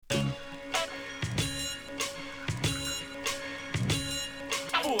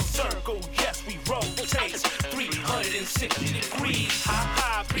circle, yes, we rotate 360 degrees. Ha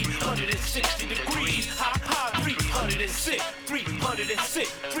ha, 360 degrees. Ha ha,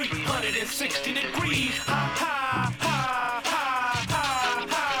 360 degrees. Ha ha, ha, ha, ha,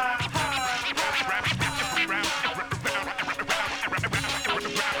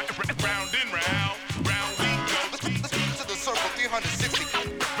 round and round we go. To the circle, 360.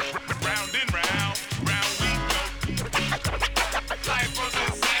 Round and round we go. Life was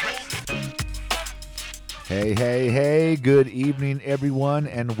Hey, good evening, everyone,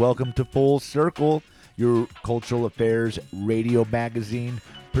 and welcome to Full Circle, your cultural affairs radio magazine,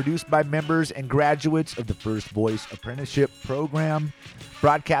 produced by members and graduates of the First Voice Apprenticeship Program,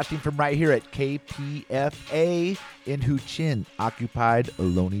 broadcasting from right here at KPFA in Huichin, occupied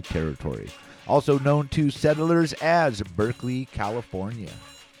Ohlone territory, also known to settlers as Berkeley, California.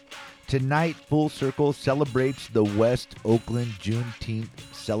 Tonight, Full Circle celebrates the West Oakland Juneteenth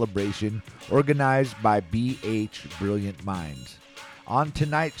Celebration, organized by BH Brilliant Minds. On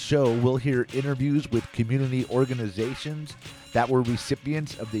tonight's show, we'll hear interviews with community organizations that were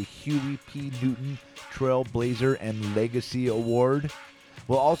recipients of the Huey P. Newton Trailblazer and Legacy Award.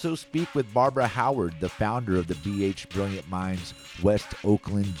 We'll also speak with Barbara Howard, the founder of the BH Brilliant Minds West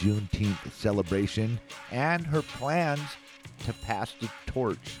Oakland Juneteenth Celebration, and her plans to pass the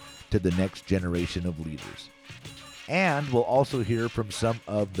torch to the next generation of leaders. And we'll also hear from some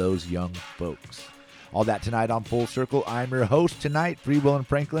of those young folks. All that tonight on Full Circle. I'm your host tonight, Free Will and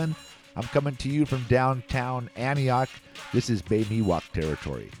Franklin. I'm coming to you from downtown Antioch. This is Bay Miwok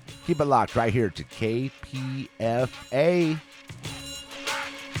territory. Keep it locked right here to KPFA.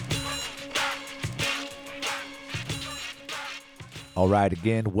 All right,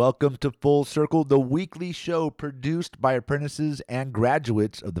 again, welcome to Full Circle, the weekly show produced by apprentices and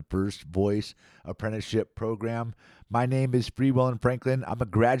graduates of the First Voice Apprenticeship Program. My name is Free Will and Franklin. I'm a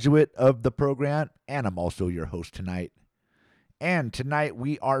graduate of the program, and I'm also your host tonight. And tonight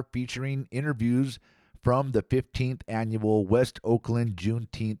we are featuring interviews from the 15th annual West Oakland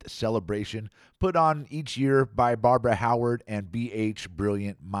Juneteenth Celebration, put on each year by Barbara Howard and BH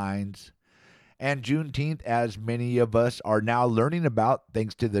Brilliant Minds. And Juneteenth, as many of us are now learning about,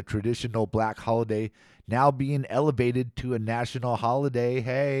 thanks to the traditional black holiday now being elevated to a national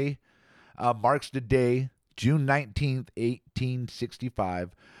holiday, marks the day, June 19th,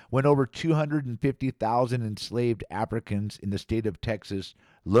 1865, when over 250,000 enslaved Africans in the state of Texas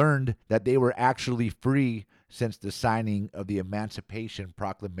learned that they were actually free since the signing of the Emancipation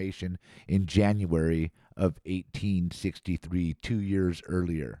Proclamation in January of 1863, 2 years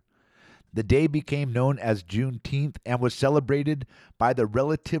earlier. The day became known as Juneteenth and was celebrated by the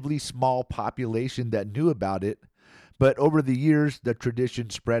relatively small population that knew about it. But over the years, the tradition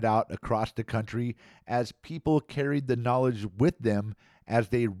spread out across the country as people carried the knowledge with them as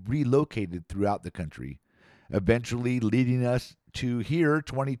they relocated throughout the country, eventually leading us to here,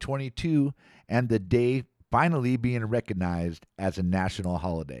 2022, and the day finally being recognized as a national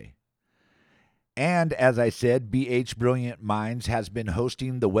holiday. And as I said, BH Brilliant Minds has been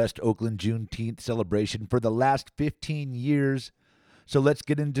hosting the West Oakland Juneteenth celebration for the last 15 years. So let's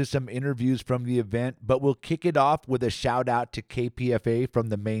get into some interviews from the event, but we'll kick it off with a shout out to KPFA from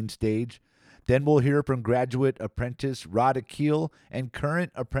the main stage. Then we'll hear from graduate apprentice Rod Akil and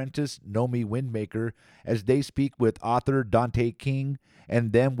current apprentice Nomi Windmaker as they speak with author Dante King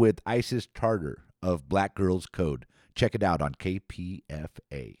and then with Isis Tartar of Black Girls Code. Check it out on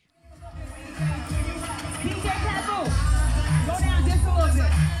KPFA. DJ Taboo, go down just a little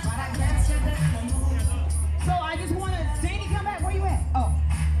bit. So I just want to, Danny, come back. Where you at? Oh,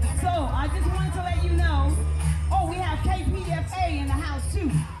 so I just wanted to let you know, we have KPFA in the house too.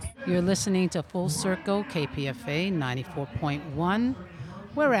 You're listening to Full Circle, KPFA 94.1.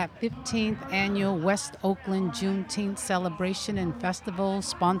 We're at 15th Annual West Oakland Juneteenth Celebration and Festival,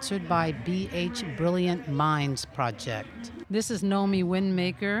 sponsored by BH Brilliant Minds Project. This is Nomi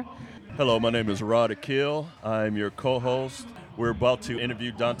Windmaker. Hello, my name is Rod Akil. I'm your co-host. We're about to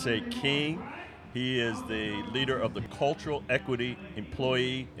interview Dante King. He is the leader of the Cultural Equity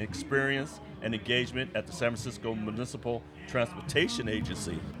Employee Experience and Engagement at the San Francisco Municipal Transportation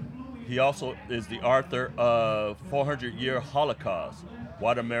Agency. He also is the author of 400-Year Holocaust,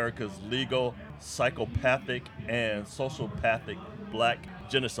 White America's Legal, Psychopathic, and Sociopathic Black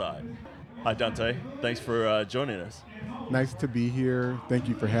Genocide. Hi, Dante. Thanks for joining us. Nice to be here. Thank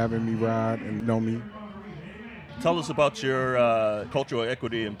you for having me, Rod and Nomi. Tell us about your cultural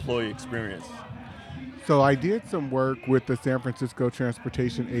equity employee experience. So I did some work with the San Francisco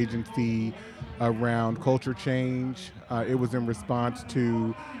Transportation Agency around culture change. It was in response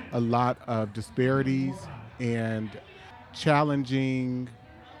to a lot of disparities and challenging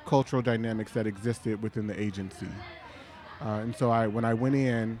cultural dynamics that existed within the agency. And so when I went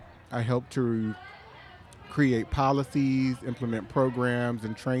in, I helped to create policies, implement programs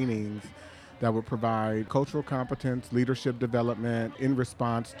and trainings that would provide cultural competence, leadership development in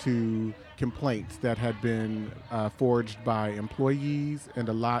response to complaints that had been forged by employees and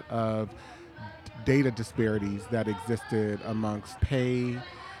a lot of data disparities that existed amongst pay,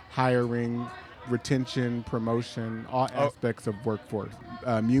 hiring, retention, promotion, all aspects of workforce.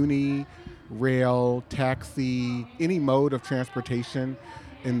 Muni, rail, taxi, any mode of transportation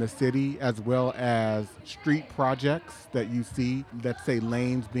in the city, as well as street projects that you see, let's say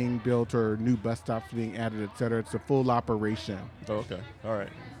lanes being built or new bus stops being added, et cetera. It's a full operation. Oh, okay. All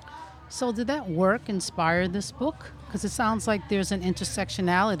right. So did that work inspire this book? Because it sounds like there's an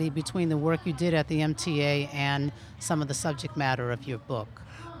intersectionality between the work you did at the MTA and some of the subject matter of your book.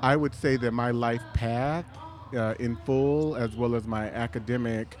 I would say that my life path in full, as well as my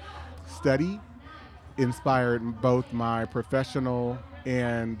academic study, inspired both my professional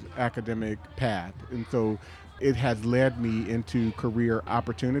and academic path. And so it has led me into career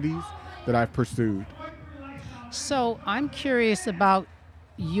opportunities that I've pursued. So I'm curious about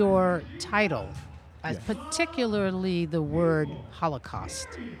your title, Yes. particularly the word Holocaust.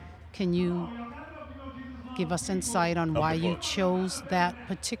 Can you give us insight on why you chose that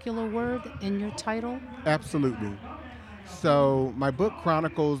particular word in your title? Absolutely. So my book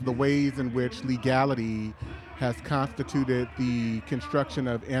chronicles the ways in which legality has constituted the construction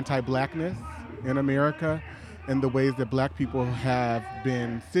of anti-blackness in America and the ways that black people have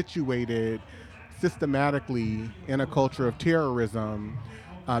been situated systematically in a culture of terrorism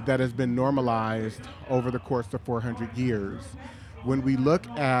that has been normalized over the course of 400 years. When we look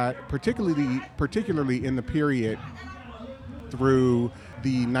at, particularly in the period through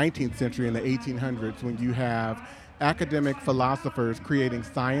the 19th century and the 1800s, when you have academic philosophers creating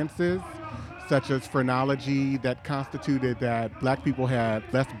sciences such as phrenology that constituted that black people had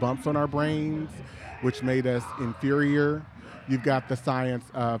less bumps on our brains, which made us inferior. You've got the science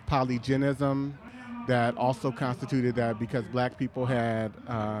of polygenism that also constituted that because black people had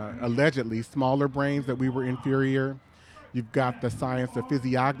allegedly smaller brains that we were inferior. You've got the science of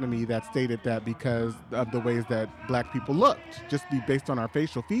physiognomy that stated that because of the ways that black people looked, just based on our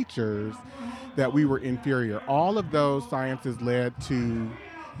facial features, that we were inferior. All of those sciences led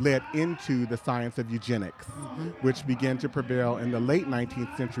into the science of eugenics, which began to prevail in the late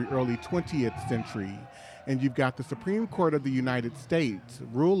 19th century, early 20th century. And you've got the Supreme Court of the United States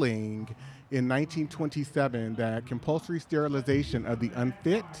ruling in 1927 that compulsory sterilization of the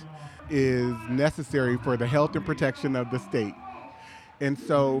unfit is necessary for the health and protection of the state. And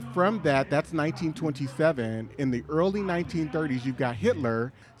so from that's 1927. In the early 1930s, you've got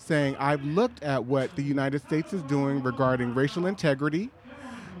Hitler saying, I've looked at what the United States is doing regarding racial integrity,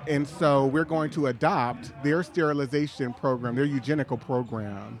 and so we're going to adopt their sterilization program, their eugenical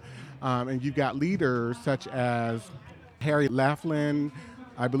program. And you've got leaders such as Harry Laughlin,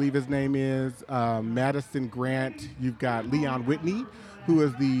 I believe his name is, Madison Grant. You've got Leon Whitney, who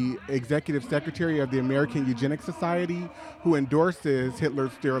is the executive secretary of the American Eugenics Society, who endorses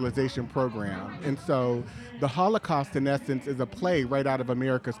Hitler's sterilization program. And so the Holocaust, in essence, is a play right out of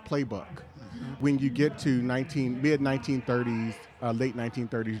America's playbook. When you get to mid-1930s, late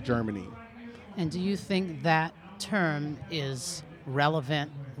 1930s Germany. And do you think that term is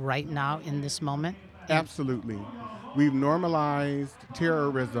relevant right now in this moment? Absolutely. We've normalized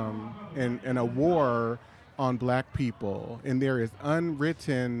terrorism and a war on black people, and there is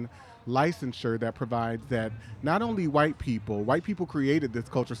unwritten licensure that provides that not only white people created this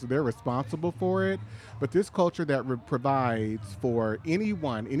culture, so they're responsible for it, but this culture that provides for any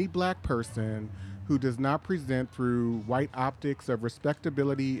black person who does not present through white optics of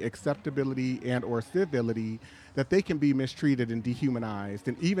respectability, acceptability, and or civility, that they can be mistreated and dehumanized.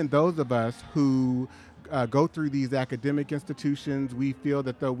 And even those of us who go through these academic institutions, we feel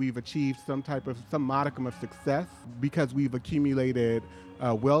that though we've achieved some modicum of success because we've accumulated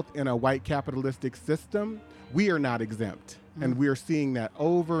wealth in a white capitalistic system, we are not exempt. And we are seeing that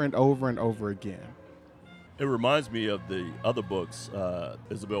over and over and over again. It reminds me of the other books,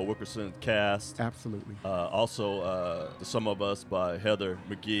 Isabel Wilkerson's Cast. Absolutely. Also, The Sum of Us by Heather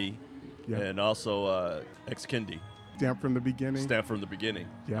McGhee. Yeah. And also Ex Kendi. Stamped from the Beginning. Stamped from the Beginning.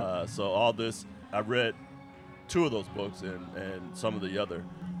 Yeah. So all this, I read 2 of those books and some of the other.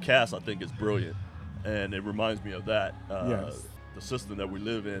 Cast, I think, is brilliant. And it reminds me of that. Yes. The system that we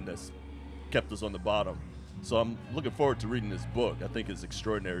live in that's kept us on the bottom. So I'm looking forward to reading this book. I think it's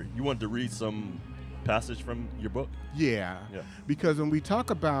extraordinary. You wanted to read some passage from your book? Yeah, because when we talk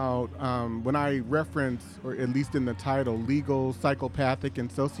about, when I reference, or at least in the title, legal, psychopathic, and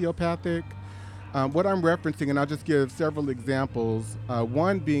sociopathic, what I'm referencing, and I'll just give several examples,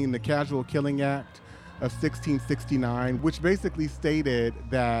 one being the Casual Killing Act of 1669, which basically stated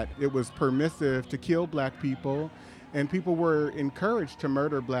that it was permissive to kill black people, and people were encouraged to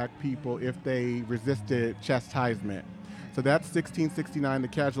murder black people if they resisted chastisement. So that's 1669, the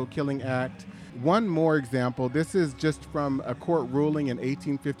Casual Killing Act. One more example, this is just from a court ruling in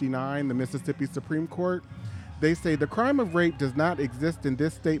 1859, the Mississippi Supreme Court. They say the crime of rape does not exist in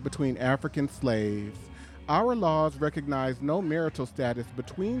this state between African slaves. Our laws recognize no marital status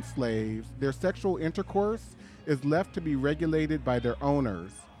between slaves. Their sexual intercourse is left to be regulated by their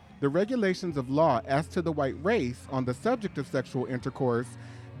owners. The regulations of law as to the white race on the subject of sexual intercourse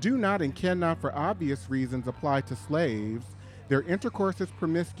do not and cannot for obvious reasons apply to slaves. Their intercourse is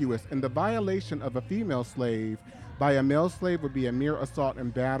promiscuous, and the violation of a female slave by a male slave would be a mere assault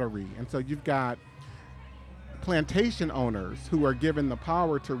and battery. And so you've got plantation owners who are given the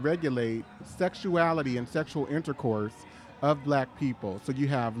power to regulate sexuality and sexual intercourse of black people. So you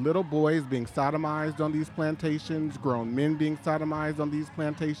have little boys being sodomized on these plantations, grown men being sodomized on these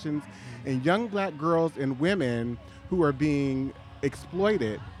plantations, and young black girls and women who are being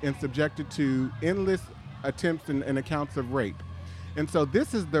exploited and subjected to endless attempts and accounts of rape. And so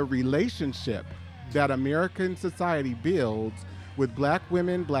this is the relationship that American society builds with black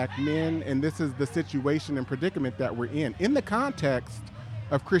women, black men, and this is the situation and predicament that we're in the context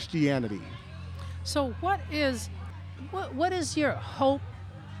of Christianity. So what is your hope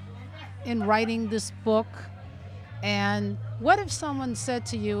in writing this book? And what if someone said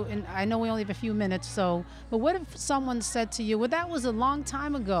to you, and I know we only have a few minutes, but what if someone said to you, well, that was a long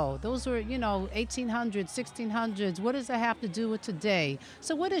time ago. Those were, 1800s, 1600s. What does that have to do with today?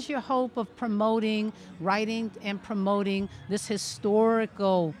 So what is your hope of writing and promoting this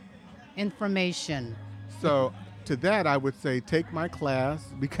historical information? So to that, I would say take my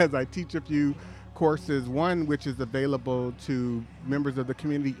class, because I teach a few courses, one which is available to members of the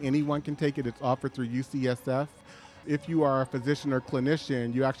community. Anyone can take it. It's offered through UCSF. If you are a physician or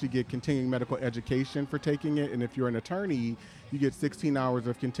clinician, you actually get continuing medical education for taking it. And if you're an attorney, you get 16 hours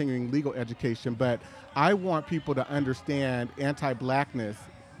of continuing legal education. But I want people to understand anti-blackness,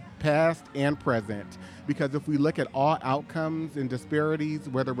 past and present, because if we look at all outcomes and disparities,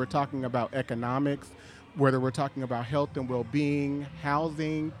 whether we're talking about economics, whether we're talking about health and well-being,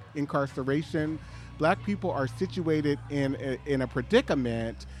 housing, incarceration, black people are situated in a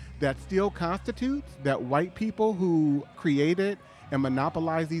predicament that still constitutes that white people who created and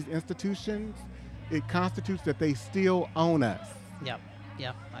monopolize these institutions, it constitutes that they still own us. Yep,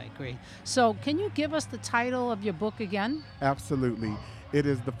 I agree. So can you give us the title of your book again? Absolutely. It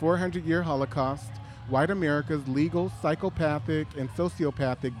is The 400-Year Holocaust, White America's Legal, Psychopathic, and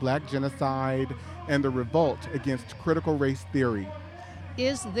Sociopathic Black Genocide and the Revolt Against Critical Race Theory.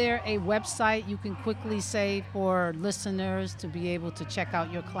 Is there a website you can quickly say for listeners to be able to check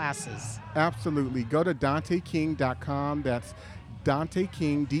out your classes? Absolutely. Go to DanteKing.com. That's Dante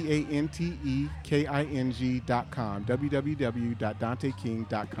King, DanteKing.com,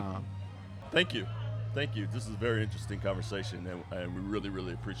 www.DanteKing.com. Thank you. This is a very interesting conversation, and we really,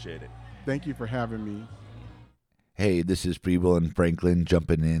 really appreciate it. Thank you for having me. Hey, this is Preble and Franklin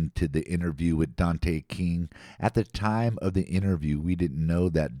jumping into the interview with Dante King. At the time of the interview, we didn't know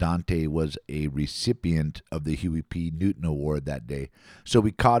that Dante was a recipient of the Huey P. Newton Award that day. So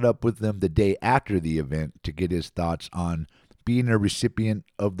we caught up with him the day after the event to get his thoughts on being a recipient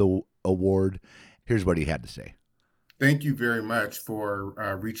of the award. Here's what he had to say. Thank you very much for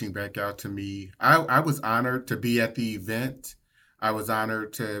reaching back out to me. I was honored to be at the event. I was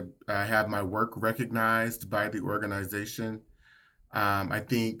honored to have my work recognized by the organization. I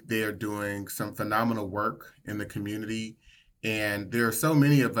think they are doing some phenomenal work in the community. And there are so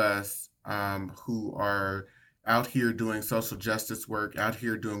many of us who are out here doing social justice work, out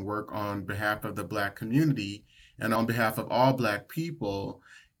here doing work on behalf of the Black community and on behalf of all Black people.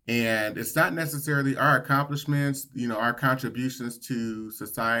 And it's not necessarily our accomplishments, our contributions to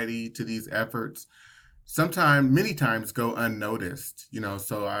society, to these efforts, many times go unnoticed,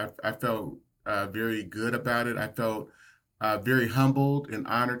 so I felt very good about it. I felt very humbled and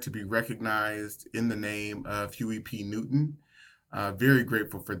honored to be recognized in the name of Huey P. Newton. Very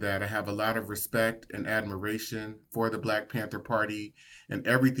grateful for that. I have a lot of respect and admiration for the Black Panther Party and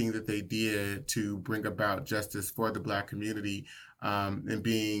everything that they did to bring about justice for the Black community, and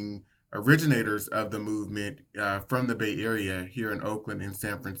being originators of the movement from the Bay Area here in Oakland and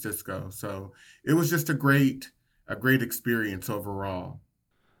San Francisco. So it was just a great experience overall.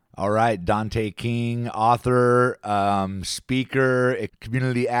 All right, Dante King, author, speaker, a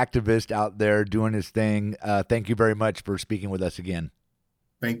community activist out there doing his thing. Thank you very much for speaking with us again.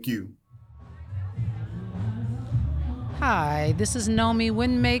 Thank you. Hi, this is Nomi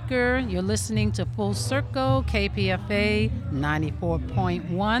Windmaker. You're listening to Full Circle, KPFA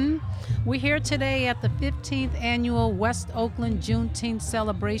 94.1. We're here today at the 15th Annual West Oakland Juneteenth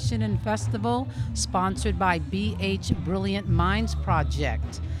Celebration and Festival, sponsored by BH Brilliant Minds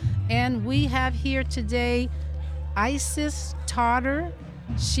Project. And we have here today Isis Tarter.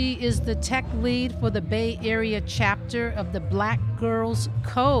 She is the tech lead for the Bay Area chapter of the Black Girls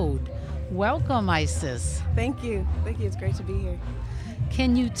Code. Welcome, Isis. Thank you. It's great to be here.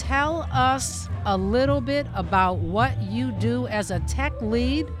 Can you tell us a little bit about what you do as a tech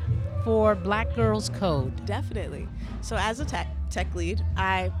lead for Black Girls Code? Definitely. So as a tech lead,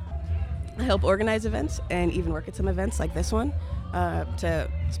 I help organize events and even work at some events like this one to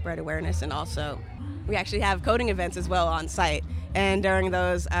spread awareness. And also, we actually have coding events as well on site. And during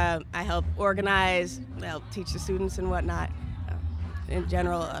those, I help organize, help teach the students and whatnot. In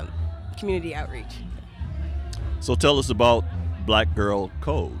general, community outreach. So tell us about Black Girl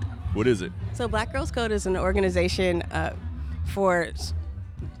Code. What is it? So Black Girls Code is an organization for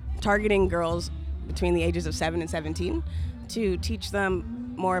targeting girls between the ages of 7 and 17 to teach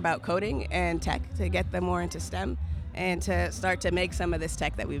them more about coding and tech, to get them more into STEM and to start to make some of this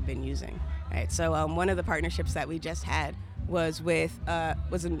tech that we've been using. Right. So one of the partnerships that we just had was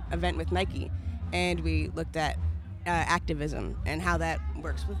an event with Nike, and we looked at activism and how that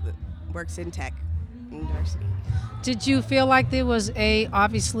works in tech and diversity. Did you feel like there was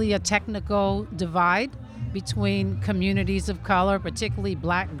obviously a technical divide between communities of color, particularly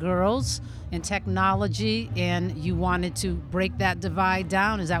Black girls, in technology, and you wanted to break that divide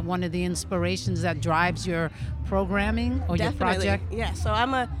down? Is that one of the inspirations that drives your programming or Definitely. your project? Yeah, so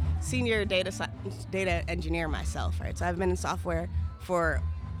I'm a senior data engineer myself, right? So I've been in software for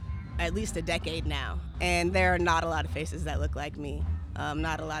at least a decade now, and there are not a lot of faces that look like me,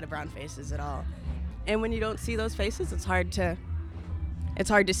 not a lot of brown faces at all. And when you don't see those faces, it's hard to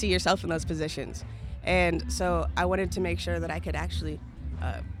see yourself in those positions. And so I wanted to make sure that I could actually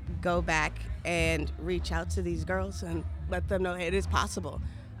go back and reach out to these girls and let them know, hey, it is possible.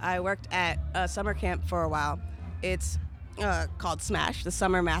 I worked at a summer camp for a while. It's called SMASH, the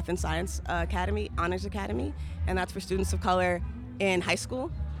Summer Math and Science Academy, Honors Academy, and that's for students of color in high school.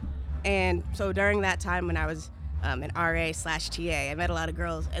 And so during that time when I was an RA/TA, I met a lot of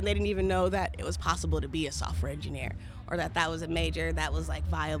girls, and they didn't even know that it was possible to be a software engineer, or that was a major that was like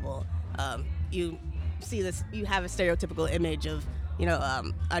viable. You see this, you have a stereotypical image of,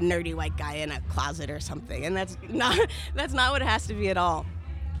 a nerdy white guy in a closet or something, and that's not what it has to be at all.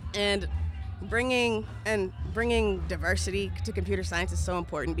 And bringing diversity to computer science is so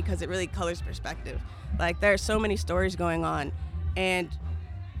important because it really colors perspective. Like, there are so many stories going on, and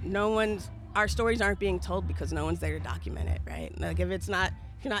our stories aren't being told because no one's there to document it, right? Like, if you're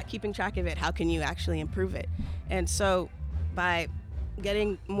not keeping track of it, how can you actually improve it? And so by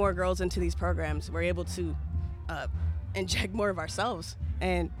getting more girls into these programs, we're able to inject more of ourselves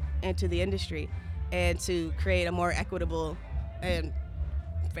into the industry and to create a more equitable and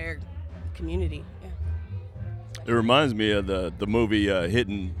fair community. Yeah. It reminds me of the movie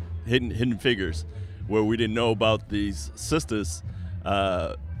Hidden Figures, where we didn't know about these sisters.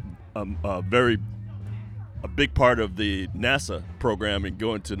 A big part of the NASA program and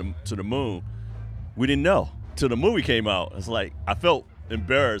going to the moon. We didn't know till the movie came out. It's like I felt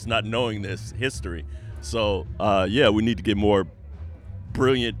embarrassed not knowing this history. So we need to get more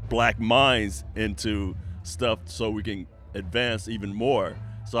brilliant Black minds into stuff so we can advance even more.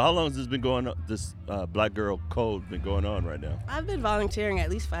 So how long has this been going on? This Black Girl Code been going on right now? I've been volunteering at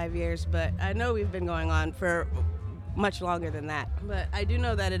least 5 years, but I know we've been going on for much longer than that. But I do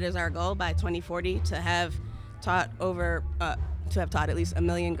know that it is our goal by 2040 to have taught at least 1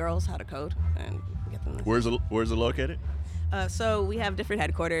 million girls how to code and get them. Where's it located? So we have different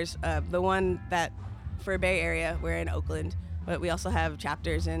headquarters. The one that for Bay Area, we're in Oakland, but we also have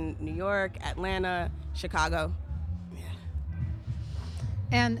chapters in New York, Atlanta, Chicago. Yeah.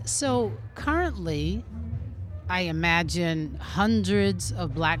 And so currently, I imagine hundreds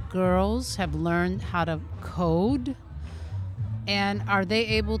of Black girls have learned how to code. And are they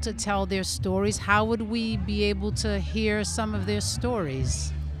able to tell their stories? How would we be able to hear some of their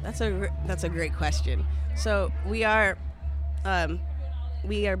stories? That's a great question. So we are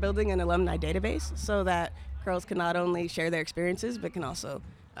building an alumni database so that girls can not only share their experiences, but can also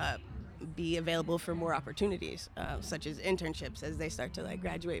be available for more opportunities, such as internships as they start to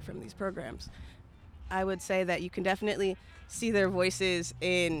graduate from these programs. I would say that you can definitely see their voices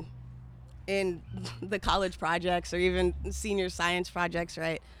in the college projects or even senior science projects,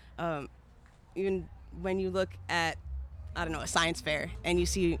 right? Even when you look at, I don't know, a science fair and you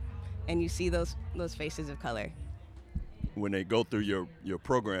see those faces of color. When they go through your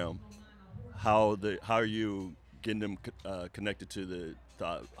program, how are you getting them connected to the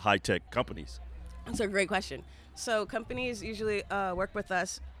high-tech companies? That's a great question. So companies usually work with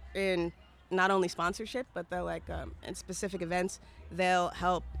us in not only sponsorship, but they'll in specific events, they'll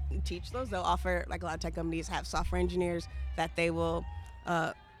help teach those. They'll offer, like a lot of tech companies have software engineers that they will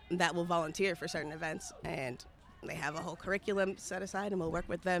volunteer for certain events, and they have a whole curriculum set aside, and we'll work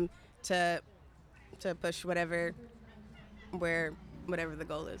with them to push whatever the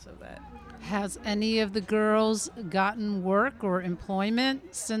goal is of that. Has any of the girls gotten work or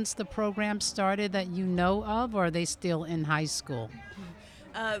employment since the program started that you know of, or are they still in high school?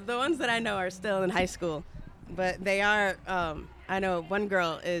 The ones that I know are still in high school, but they are, I know one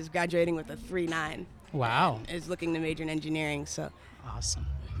girl is graduating with a 3.9. Wow. Is looking to major in engineering, so Awesome.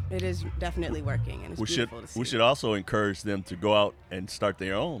 it is definitely working, and it's beautiful to see. We should also encourage them to go out and start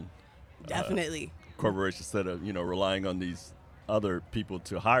their own Definitely. corporation instead of relying on these other people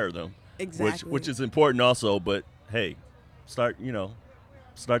to hire them. Exactly. Which is important also, but hey, start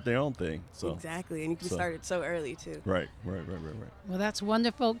their own thing. So Exactly, and you can start it so early too. Right. Well, that's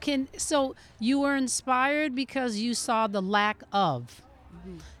wonderful. So you were inspired because you saw the lack of,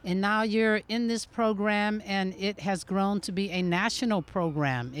 and now you're in this program, and it has grown to be a national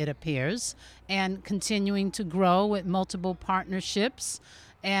program, it appears, and continuing to grow with multiple partnerships.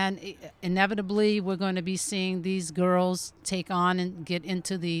 And inevitably, we're going to be seeing these girls take on and get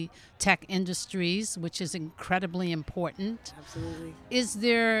into the tech industries, which is incredibly important. Absolutely. Is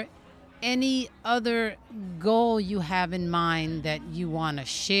there any other goal you have in mind that you want to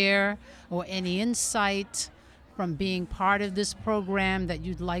share, or any insight from being part of this program that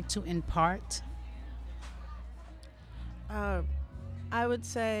you'd like to impart? I would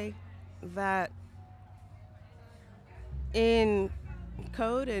say that in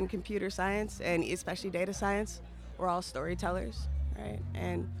code and computer science, and especially data science, we're all storytellers, right?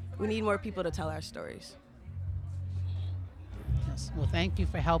 And we need more people to tell our stories. Yes. Well, thank you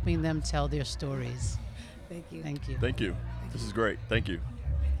for helping them tell their stories. Thank you. Thank you. Thank you. This is great. Thank you.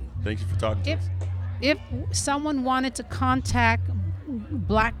 Thank you for talking to us. If someone wanted to contact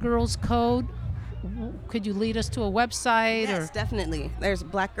Black Girls Code, could you lead us to a website? Yes, definitely. There's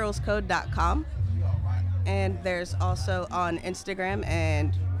blackgirlscode.com, and there's also on Instagram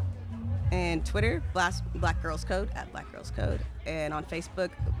and Twitter, Black Girls Code at Black Girls Code, and on Facebook,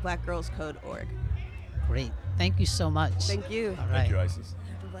 blackgirlscode.org. Great. Thank you so much. Thank you. All right. Thank you, Isis.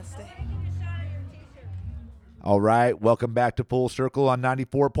 Have a blessed day. All right, welcome back to Full Circle on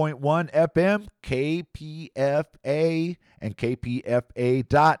 94.1 FM, KPFA, and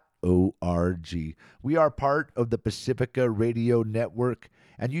KPFA.org. We are part of the Pacifica Radio Network,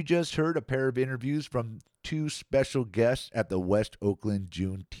 and you just heard a pair of interviews from two special guests at the West Oakland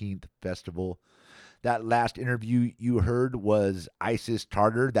Juneteenth Festival. That last interview you heard was Isis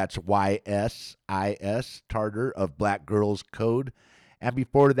Tarter, that's YSIS Tarter of Black Girls Code, and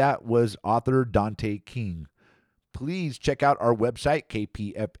before that was author Dante King. Please check out our website,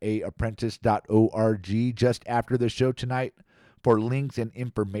 kpfaapprentice.org, just after the show tonight for links and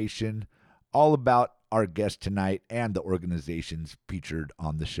information all about our guest tonight and the organizations featured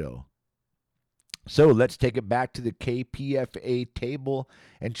on the show. So let's take it back to the KPFA table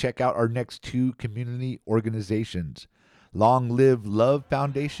and check out our next two community organizations, Long Live Love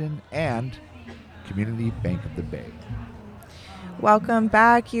Foundation and Community Bank of the Bay. Welcome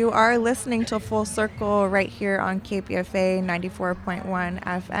back. You are listening to Full Circle right here on KPFA 94.1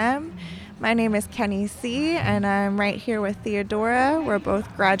 FM. My name is Kenny C., and I'm right here with Theodora. We're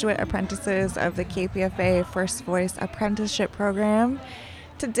both graduate apprentices of the KPFA First Voice Apprenticeship Program.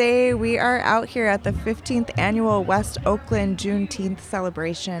 Today, we are out here at the 15th Annual West Oakland Juneteenth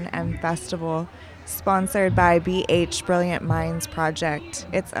Celebration and Festival, sponsored by BH Brilliant Minds Project.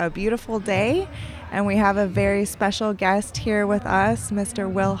 It's a beautiful day, and we have a very special guest here with us,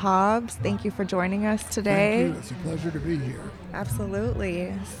 Mr. Will Hobbs. Thank you for joining us today. Thank you. It's a pleasure to be here.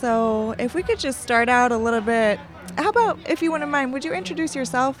 Absolutely. So if we could just start out a little bit, how about, if you wouldn't mind, would you introduce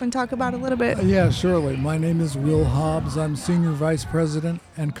yourself and talk about a little bit? Yeah, surely. My name is Will Hobbs. I'm Senior Vice President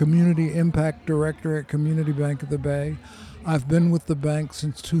and Community Impact Director at Community Bank of the Bay. I've been with the bank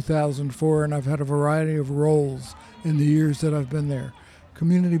since 2004, and I've had a variety of roles in the years that I've been there.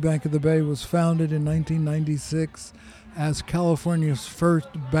 Community Bank of the Bay was founded in 1996 as California's first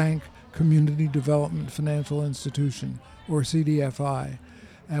bank community development financial institution, or CDFI.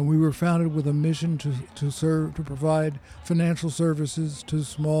 And we were founded with a mission to provide financial services to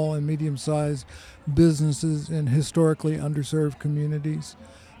small and medium-sized businesses in historically underserved communities,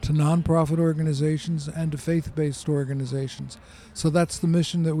 to nonprofit organizations, and to faith-based organizations. So that's the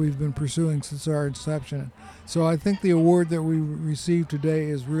mission that we've been pursuing since our inception. So I think the award that we received today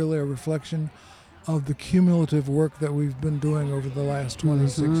is really a reflection of the cumulative work that we've been doing over the last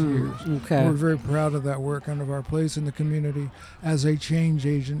 26 years. Okay. We're very proud of that work and of our place in the community as a change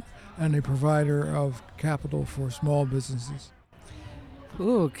agent and a provider of capital for small businesses.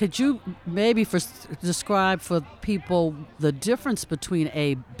 Ooh, could you maybe describe for people the difference between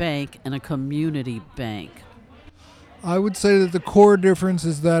a bank and a community bank? I would say that the core difference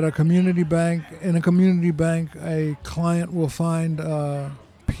is that in a community bank, a client will find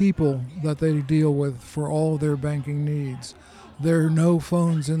people that they deal with for all of their banking needs. There are no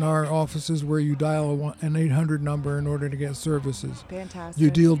phones in our offices where you dial an 800 number in order to get services. Fantastic. You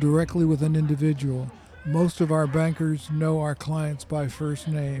deal directly with an individual. Most of our bankers know our clients by first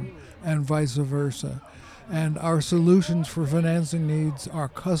name and vice versa. And our solutions for financing needs are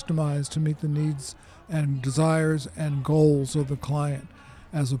customized to meet the needs and desires and goals of the client,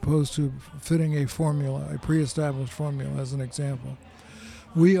 as opposed to fitting a formula, a pre-established formula, as an example.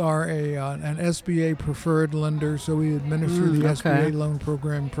 We are an SBA preferred lender, so we administer the SBA loan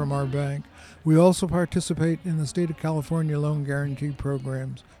program from our bank. We also participate in the state of California loan guarantee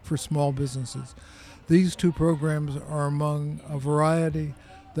programs for small businesses. These two programs are among a variety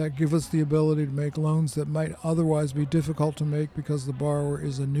that give us the ability to make loans that might otherwise be difficult to make because the borrower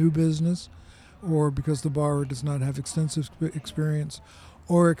is a new business, or because the borrower does not have extensive experience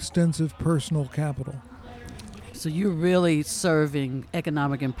or extensive personal capital. So you're really serving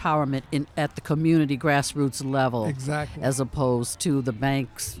economic empowerment at the community grassroots level. Exactly. As opposed to the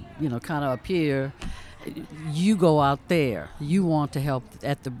banks, kind of up here. You go out there. You want to help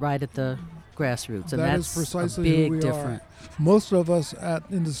at the grassroots, and that's precisely a big who we difference. are. Most of us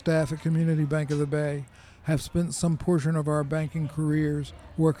in the staff at Community Bank of the Bay have spent some portion of our banking careers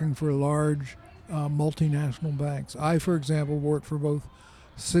working for large multinational banks. I, for example, worked for both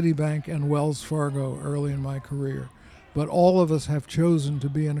Citibank and Wells Fargo early in my career. But all of us have chosen to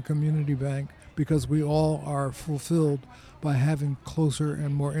be in a community bank because we all are fulfilled by having closer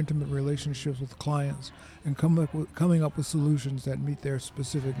and more intimate relationships with clients and coming up with solutions that meet their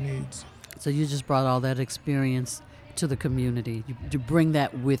specific needs. So you just brought all that experience to the community. You bring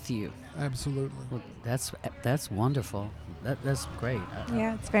that with you. Absolutely. Well, that's wonderful. That's great.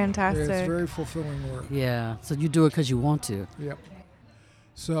 Yeah, it's fantastic. Yeah, it's very fulfilling work. Yeah. So you do it because you want to. Yep.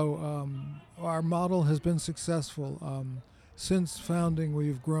 So our model has been successful. Since founding,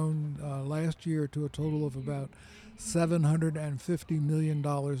 we've grown last year to a total of about $750 million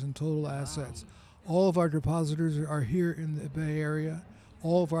in total assets. All of our depositors are here in the Bay Area.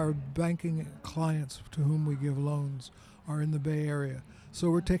 All of our banking clients to whom we give loans are in the Bay Area.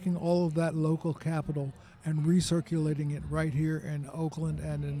 So we're taking all of that local capital and recirculating it right here in Oakland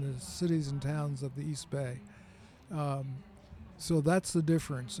and in the cities and towns of the East Bay. So that's the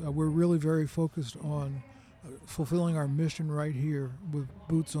difference. We're really very focused on fulfilling our mission right here with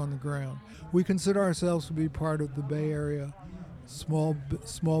boots on the ground. We consider ourselves to be part of the Bay Area small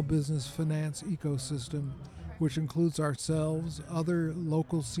business finance ecosystem, which includes ourselves, other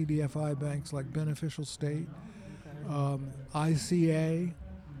local CDFI banks like Beneficial State, ICA,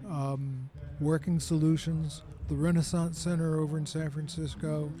 Working Solutions, the Renaissance Center over in San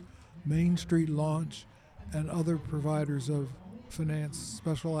Francisco, Main Street Launch, and other providers of finance,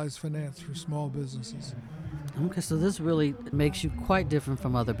 specialized finance for small businesses. Okay, so this really makes you quite different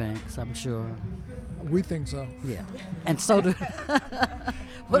from other banks, I'm sure. We think so. Yeah, and so do.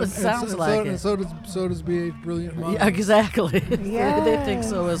 Well, it sounds like it. So does BH Brilliant Minds. Yeah, exactly. Yeah. They think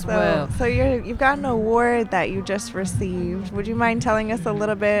so as well. So you've got an award that you just received. Would you mind telling us a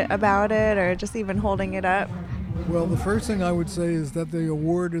little bit about it, or just even holding it up? Well, the first thing I would say is that the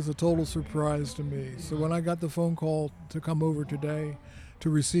award is a total surprise to me. So when I got the phone call to come over today to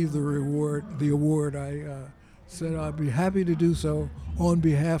receive the award, I said I'd be happy to do so on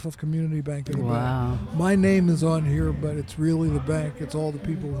behalf of Community Bank of the Wow. Bay. My name is on here, but it's really the bank. It's all the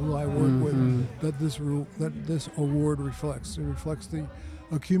people who I work with that this award reflects. It reflects the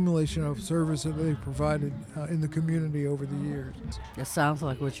accumulation of service that they've provided in the community over the years. It sounds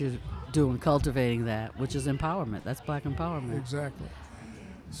like what you're doing, cultivating that, which is empowerment. That's Black empowerment. Exactly.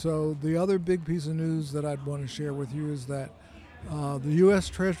 So the other big piece of news that I'd want to share with you is that the U.S.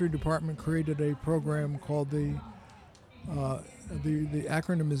 Treasury Department created a program called the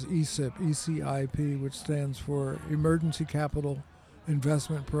acronym is ECIP, which stands for Emergency Capital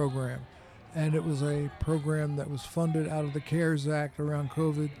Investment Program. and it was a program that was funded out of the CARES Act around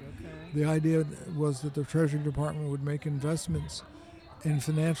COVID. The idea was that the Treasury Department would make investments in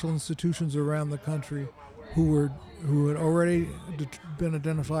financial institutions around the country who had already been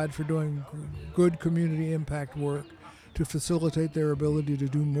identified for doing good community impact work to facilitate their ability to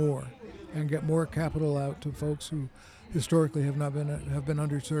do more and get more capital out to folks who historically have been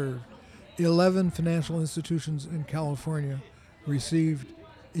underserved. 11 financial institutions in California received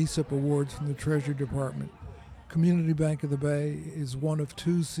ESIP awards from the Treasury Department. Community Bank of the Bay is one of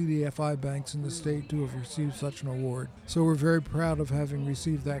 2 CDFI banks in the state to have received such an award. So we're very proud of having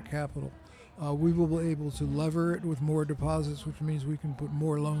received that capital. We will be able to lever it with more deposits, which means we can put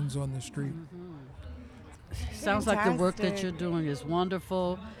more loans on the street. Sounds like the work that you're doing is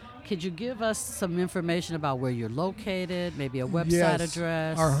wonderful. Could you give us some information about where you're located, maybe a website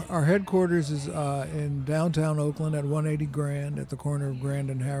address? Our headquarters is in downtown Oakland at 180 Grand at the corner of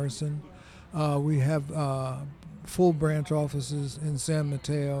Grand and Harrison. We have full branch offices in San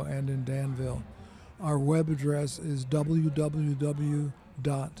Mateo and in Danville. Our web address is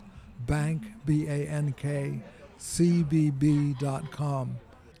www.bankcbb.com.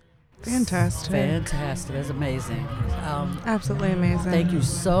 Fantastic. That's amazing. Absolutely amazing. Thank you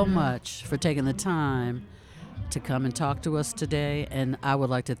so much for taking the time to come and talk to us today. And I would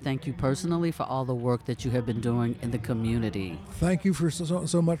like to thank you personally for all the work that you have been doing in the community. Thank you for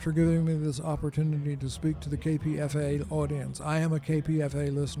so much for giving me this opportunity to speak to the KPFA audience. I am a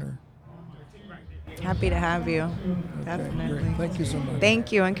KPFA listener. Happy to have you. Okay, Definitely. great. Thank you so much.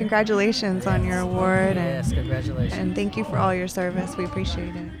 Thank you, and congratulations on your award. Yes, congratulations. And thank you for all your service. We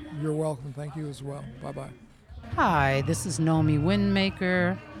appreciate it. You're welcome. Thank you as well. Bye-bye. Hi, this is Nomi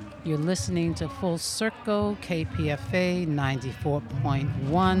Windmaker. You're listening to Full Circle, KPFA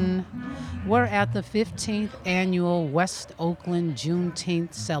 94.1. We're at the 15th Annual West Oakland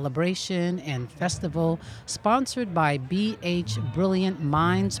Juneteenth Celebration and Festival, sponsored by BH Brilliant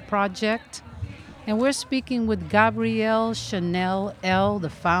Minds Project. And we're speaking with Gabrielle Chanel L., the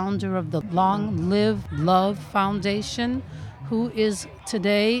founder of the Long Live Love Foundation, who is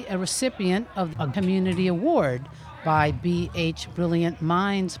today a recipient of a community award by BH Brilliant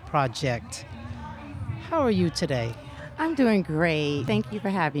Minds Project. How are you today? I'm doing great. Thank you for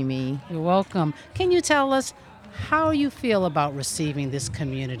having me. You're welcome. Can you tell us how you feel about receiving this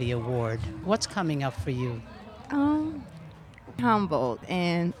community award? What's coming up for you? Humbled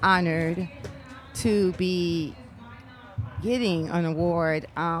and honored to be getting an award.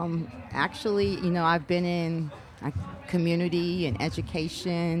 Actually, I've been in community and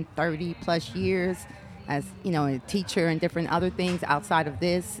education 30 plus years as, a teacher and different other things outside of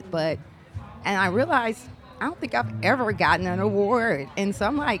this. And I realized I don't think I've ever gotten an award. And so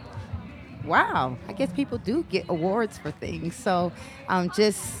I'm like, wow, I guess people do get awards for things. So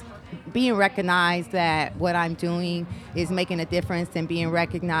just being recognized that what I'm doing is making a difference and being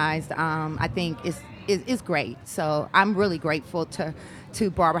recognized, I think is great. So I'm really grateful to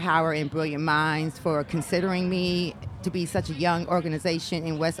Barbara Howard and Brilliant Minds for considering me to be such a young organization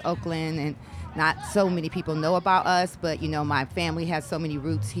in West Oakland, and not so many people know about us, but my family has so many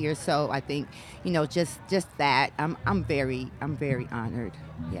roots here. So I think just that I'm very honored.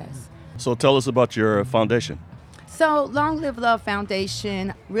 Yes. So tell us about your foundation. So Long Live Love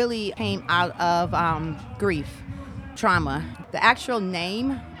Foundation really came out of grief, trauma. The actual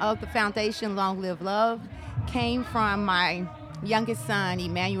name of the foundation, Long Live Love, came from my youngest son,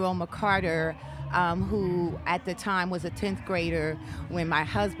 Emmanuel McCarter, who at the time was a 10th grader when my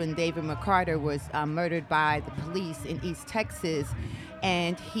husband, David McCarter, was murdered by the police in East Texas.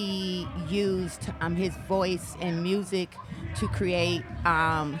 And he used his voice and music to create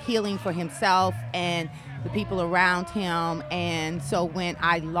healing for himself and the people around him. And so when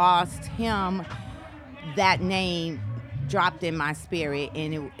I lost him, that name dropped in my spirit,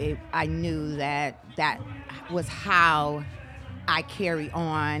 and I knew that was how I carry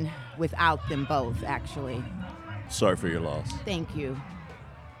on without them both, actually. Sorry for your loss. Thank you.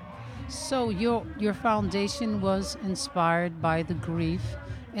 So your foundation was inspired by the grief,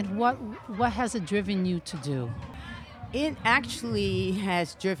 and what has it driven you to do? It actually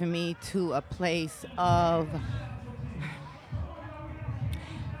has driven me to a place of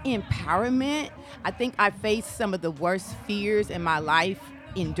empowerment. I think I faced some of the worst fears in my life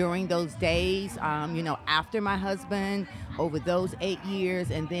during those days, after my husband, over those 8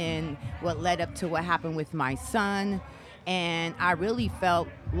 years, and then what led up to what happened with my son. And I really felt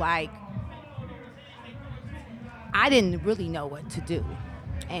like I didn't really know what to do.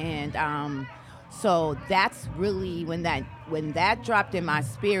 And so that's really when that dropped in my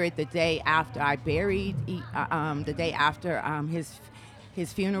spirit the day after I buried, the day after his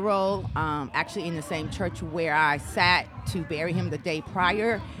his funeral, actually in the same church where I sat to bury him the day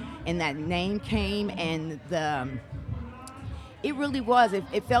prior, and that name came, and it really was.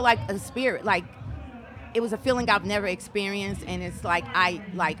 It felt like a spirit, like it was a feeling I've never experienced, and it's like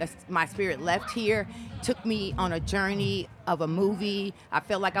my spirit left here, took me on a journey of a movie. I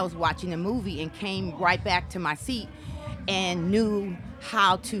felt like I was watching a movie and came right back to my seat and knew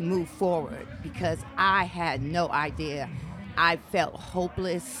how to move forward because I had no idea. I felt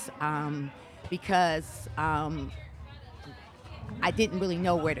hopeless because I didn't really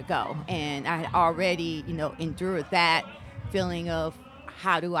know where to go, and I had already, endured that feeling of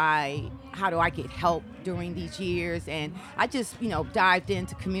how do I get help during these years, and I just dived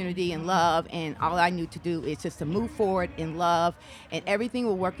into community and love, and all I knew to do is just to move forward in love, and everything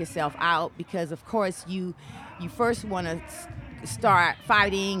will work itself out because of course you first want to start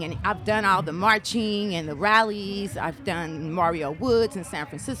fighting, and I've done all the marching and the rallies. I've done Mario Woods in San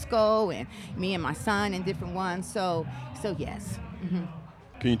Francisco, and me and my son and different ones. So yes. Mm-hmm.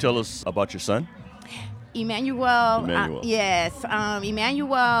 Can you tell us about your son? Emmanuel. Yes.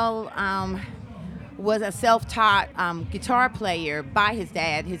 Emmanuel was a self-taught guitar player by his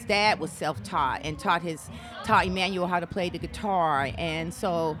dad. His dad was self-taught and taught Emmanuel how to play the guitar. And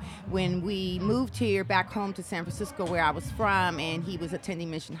so when we moved here back home to San Francisco, where I was from, and he was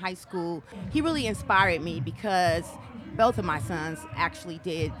attending Mission High School, he really inspired me because both of my sons actually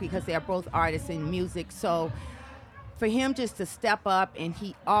did, because they are both artists in music. So for him just to step up, and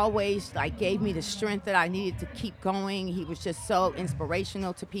he always gave me the strength that I needed to keep going. He was just so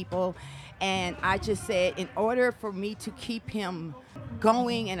inspirational to people. And I just said, in order for me to keep him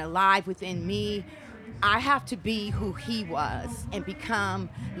going and alive within me, I have to be who he was and become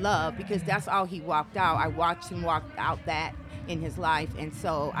love, because that's all he walked out. I watched him walk out that in his life. And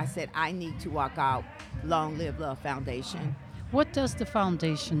so I said, I need to walk out Long Live Love Foundation. What does the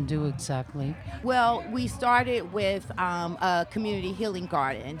foundation do exactly? Well, we started with a community healing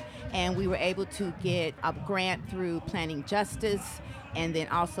garden, and we were able to get a grant through Planning Justice, and then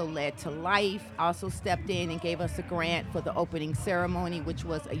also Led to Life also stepped in and gave us a grant for the opening ceremony, which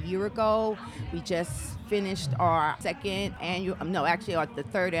was a year ago. We just finished our the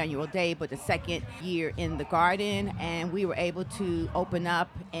third annual day, but the second year in the garden, and we were able to open up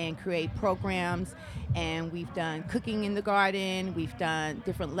and create programs. And we've done cooking in the garden. We've done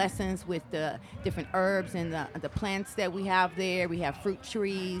different lessons with the different herbs and the plants that we have there. We have fruit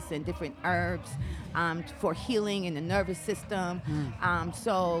trees and different herbs for healing in the nervous system.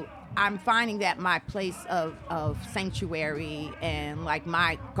 So I'm finding that my place of sanctuary and like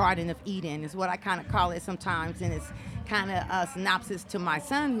my Garden of Eden is what I kind of call it sometimes. And it's kind of a synopsis to my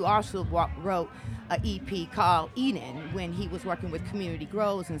son, who also wrote an EP called Eden when he was working with Community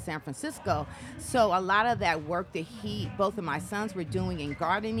Grows in San Francisco. So a lot of that work that both of my sons were doing in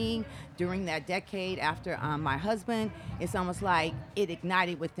gardening during that decade after my husband, it's almost like it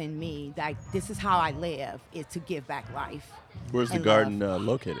ignited within me, like this is how I live, is to give back life. Where's the garden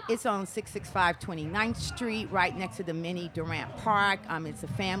located? It's on 665 29th Street, right next to the mini Durant Park. It's a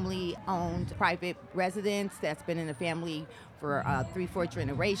family-owned private residence that's been in the family for 3-4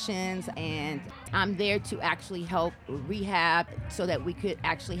 generations, and I'm there to actually help rehab so that we could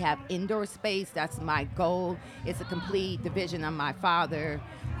actually have indoor space. That's my goal. It's a complete division of my father,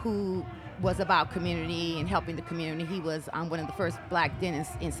 who was about community and helping the community. He was one of the first black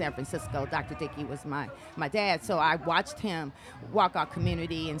dentists in San Francisco. Dr. Dickey was my dad. So I watched him walk our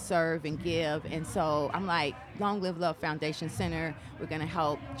community and serve and give. And so I'm like, Long Live Love Foundation Center, we're gonna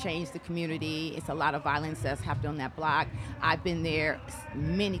help change the community. It's a lot of violence that's happened on that block. I've been there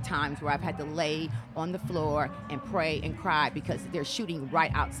many times where I've had to lay on the floor and pray and cry because they're shooting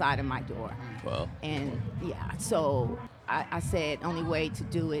right outside of my door. Wow. And yeah, so I said only way to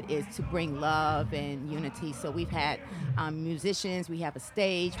do it is to bring love and unity. So we've had musicians. We have a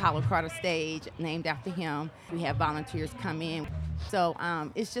stage, Howard Carter stage, named after him. We have volunteers come in. So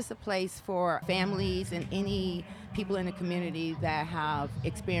it's just a place for families and any people in the community that have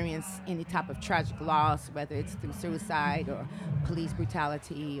experienced any type of tragic loss, whether it's through suicide or police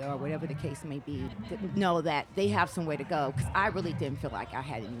brutality or whatever the case may be, to know that they have somewhere to go, because I really didn't feel like I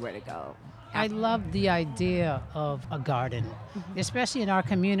had anywhere to go. I love the idea of a garden, especially in our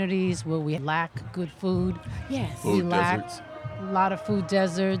communities where we lack good food. Yes. We Food lack deserts. a lot of food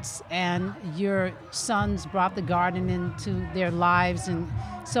deserts, and your sons brought the garden into their lives, and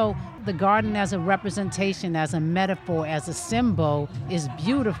So the garden as a representation, as a metaphor, as a symbol is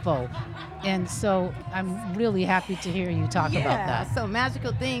beautiful. And so I'm really happy to hear you talk about that. So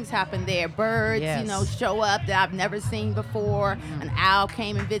magical things happen there. Birds, Yes. show up that I've never seen before. An owl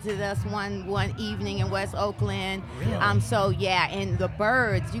came and visited us one evening in West Oakland. Really? And the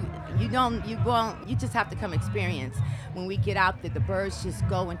birds, you just have to come experience. When we get out there, the birds just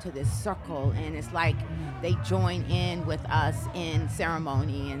go into this circle, and it's like they join in with us in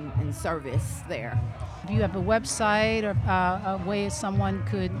ceremony and service there. Do you have a website or a way someone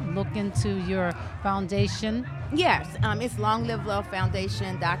could look into your foundation? Yes, it's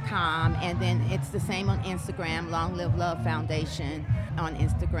longlivelovefoundation.com, and then it's the same on Instagram, Long Live Love Foundation on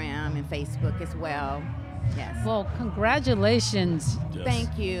Instagram and Facebook as well. Yes. Well, congratulations. Yes.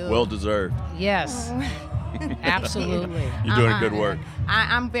 Thank you. Well deserved. Yes. Absolutely. You're doing good work.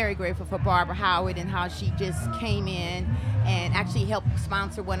 I'm very grateful for Barbara Howard and how she just came in and actually helped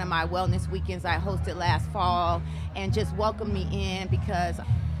sponsor one of my wellness weekends I hosted last fall and just welcomed me in, because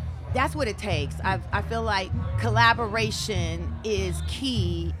that's what it takes. I feel like collaboration is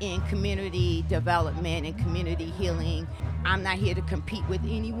key in community development and community healing. I'm not here to compete with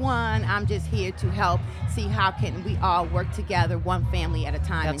anyone. I'm just here to help see how can we all work together, one family at a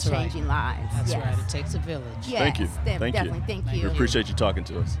time, That's and right. changing lives. That's Yes. right. It takes a village. Yes, Thank you. Definitely. Thank you. We appreciate you talking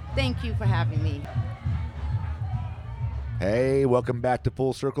to us. Thank you for having me. Hey, welcome back to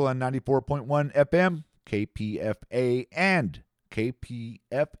Full Circle on 94.1 FM, KPFA, and kpfa.org.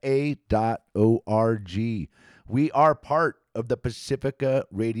 We are part of the Pacifica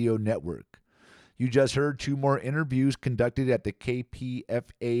Radio Network. You just heard two more interviews conducted at the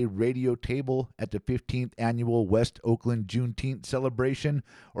KPFA radio table at the 15th Annual West Oakland Juneteenth Celebration,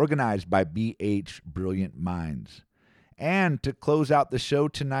 organized by BH Brilliant Minds. And to close out the show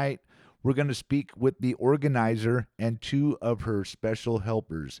tonight, we're going to speak with the organizer and two of her special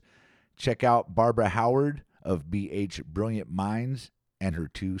helpers. Check out Barbara Howard of BH Brilliant Minds and her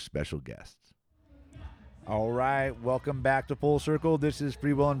two special guests. All right, welcome back to Full Circle. This is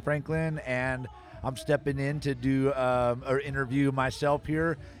Free Will and Franklin, and I'm stepping in to do an interview myself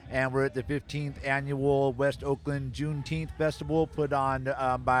here, and we're at the 15th Annual West Oakland Juneteenth Festival put on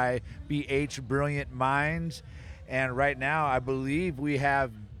by BH Brilliant Minds. And right now, I believe we have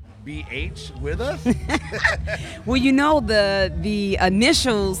BH with us. Well, the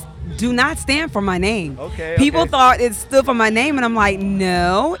initials do not stand for my name. Okay. People thought it stood for my name, and I'm like,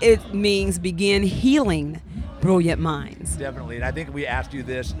 no, it means begin healing brilliant minds. Definitely. And I think we asked you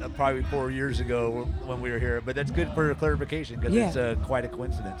this probably 4 years ago when we were here, but that's good for clarification because it's quite a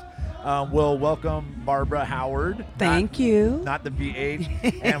coincidence. Well, welcome Barbara Howard. Thank you. Not the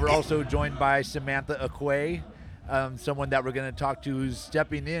BH. And we're also joined by Samantha Akwe, someone that we're going to talk to who's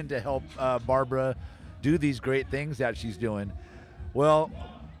stepping in to help Barbara do these great things that she's doing. Well,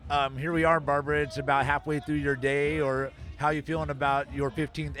 here we are, Barbara. It's about halfway through your day, or how are you feeling about your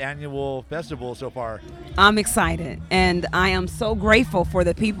 15th annual festival so far? I'm excited, and I am so grateful for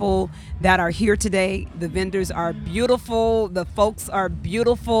the people that are here today. The vendors are beautiful. The folks are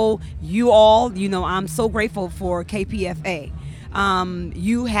beautiful. You all, I'm so grateful for KPFA.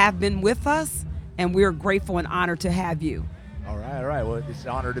 You have been with us, and we're grateful and honored to have you. All right. Well, it's an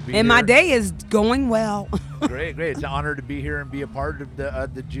honor to be here. And my day is going well. Great. It's an honor to be here and be a part of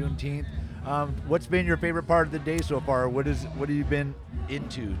the Juneteenth. What's been your favorite part of the day so far? What have you been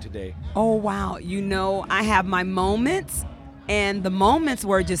into today? Oh, wow. I have my moments, and the moments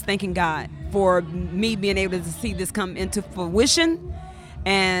were just thanking God for me being able to see this come into fruition.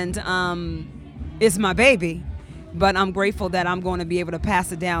 And it's my baby, but I'm grateful that I'm going to be able to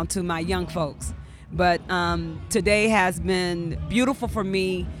pass it down to my young folks. But today has been beautiful for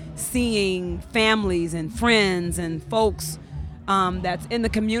me, seeing families and friends and folks that's in the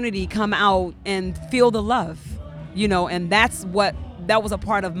community come out and feel the love, and that was a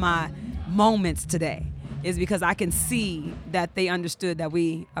part of my moments today, is because I can see that they understood that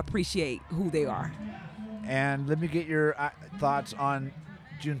we appreciate who they are. And let me get your thoughts on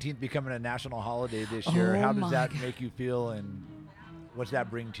Juneteenth becoming a national holiday this year. How does that make you feel, and what's that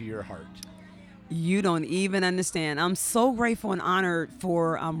bring to your heart? You don't even understand. I'm so grateful and honored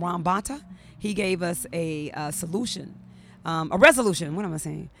for Ron Bata. He gave us a solution. A resolution, what am I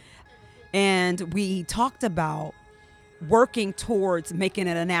saying? And we talked about working towards making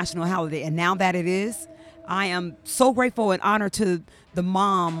it a national holiday. And now that it is, I am so grateful and honored to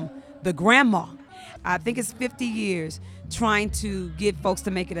the grandma. I think it's 50 years trying to get folks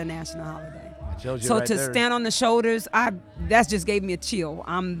to make it a national holiday. So right to there. Stand on the shoulders, that just gave me a chill.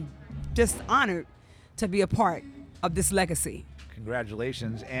 I'm just honored to be a part of this legacy.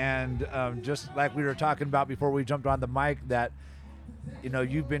 Congratulations. And just like we were talking about before we jumped on the mic, that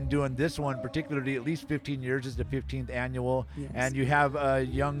you've been doing this one particularly at least 15 years. Is the 15th annual. Yes. And you have a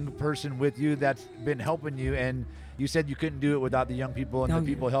young person with you that's been helping you, and you said you couldn't do it without the young people and the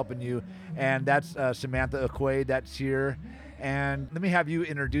people helping you, and that's Samantha Okoye that's here. And let me have you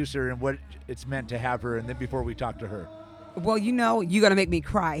introduce her and what it's meant to have her, and then before we talk to her. Well, you're going to make me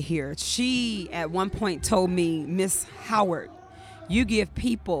cry here. She, at one point, told me, Miss Howard, you give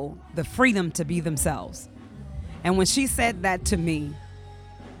people the freedom to be themselves. And when she said that to me,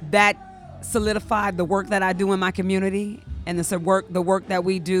 that solidified the work that I do in my community and the work that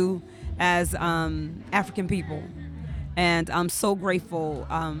we do as African people. And I'm so grateful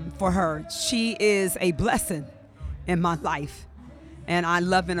for her. She is a blessing in my life, and I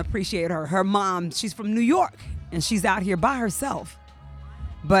love and appreciate her. Her mom, she's from New York, and she's out here by herself.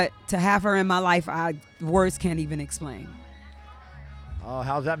 But to have her in my life, words can't even explain. Oh,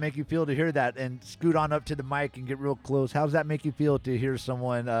 how's that make you feel to hear that? And scoot on up to the mic and get real close. How's that make you feel to hear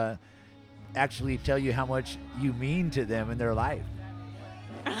someone actually tell you how much you mean to them in their life?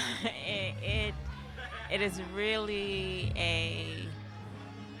 It is really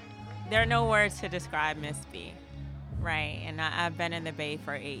there are no words to describe Miss B. Right, and I've been in the Bay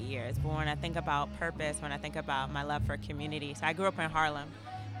for 8 years, but when I think about purpose, when I think about my love for community, so I grew up in Harlem,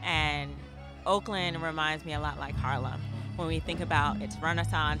 and Oakland reminds me a lot like Harlem. When we think about its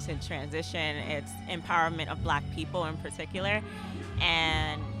renaissance and transition, its empowerment of Black people in particular,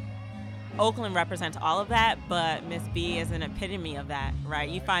 and Oakland represents all of that, but Miss B is an epitome of that, right?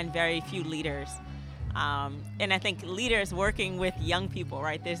 You find very few leaders, and I think leaders working with young people,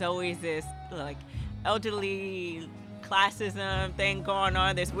 right? There's always this like elderly classism thing going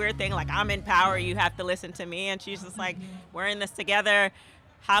on, this weird thing like I'm in power, you have to listen to me, and she's just like, we're in this together,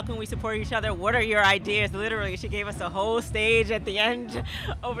 how can we support each other, what are your ideas? Literally, she gave us a whole stage at the end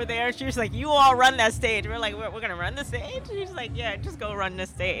over there. She was like, you all run that stage. We're like, we're gonna run the stage? She's like, yeah, just go run the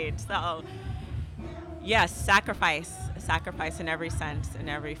stage. So yes, sacrifice in every sense, in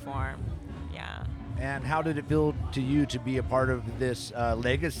every form. Yeah. And how did it feel to you to be a part of this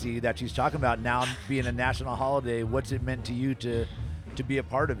legacy that she's talking about now being a national holiday? What's it meant to you to be a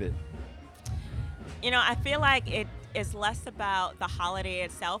part of it? I feel like it is less about the holiday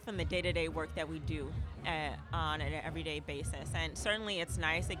itself and the day-to-day work that we do on an everyday basis. And certainly it's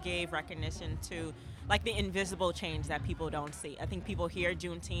nice. It gave recognition to like the invisible change that people don't see. I think people hear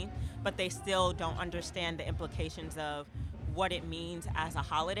Juneteenth, but they still don't understand the implications of what it means as a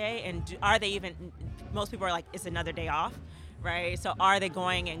holiday, and are they even, most people are like, it's another day off, right? So are they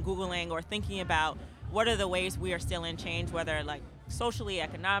going and Googling or thinking about what are the ways we are still in change, whether like socially,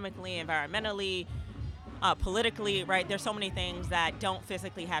 economically, environmentally, politically, right? There's so many things that don't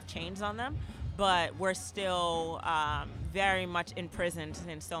physically have chains on them, but we're still very much imprisoned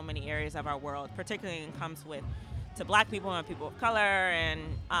in so many areas of our world, particularly when it comes to Black people and people of color, and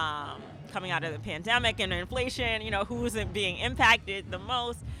coming out of the pandemic and inflation, who's being impacted the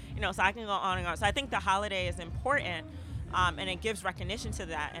most, so I can go on and on. So I think the holiday is important, and it gives recognition to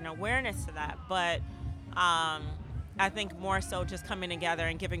that and awareness to that. But I think more so just coming together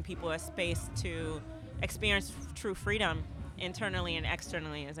and giving people a space to experience true freedom internally and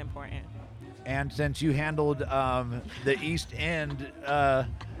externally is important. And since you handled the East End,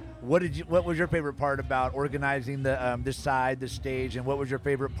 what was your favorite part about organizing this side, the stage, and what was your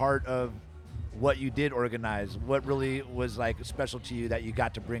favorite part of what you did organize? What really was like special to you that you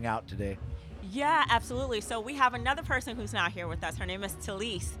got to bring out today? Yeah, absolutely. So we have another person who's not here with us. Her name is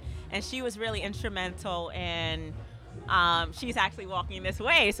Talise, and she was really instrumental in, she's actually walking this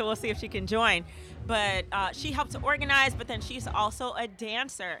way, so we'll see if she can join. But she helped to organize, but then she's also a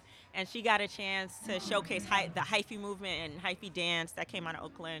dancer, and she got a chance to showcase the hyphy movement and hyphy dance that came out of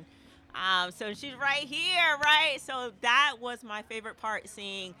Oakland. So she's right here, right? So that was my favorite part,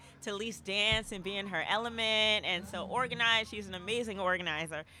 seeing Talise dance and be in her element and so organized. She's an amazing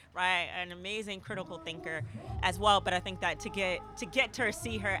organizer, right? An amazing critical thinker as well. But I think that to get to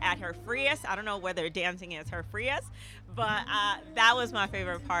see her at her freest, I don't know whether dancing is her freest, but that was my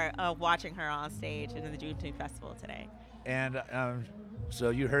favorite part of watching her on stage in the Juneteenth Festival today. And so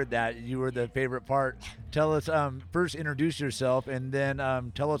you heard that. You were the favorite part. Tell us, first introduce yourself, and then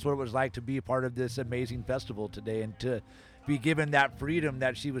tell us what it was like to be a part of this amazing festival today and to be given that freedom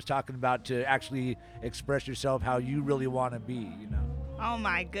that she was talking about to actually express yourself how you really want to be, Oh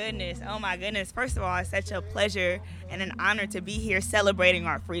my goodness. First of all, it's such a pleasure and an honor to be here celebrating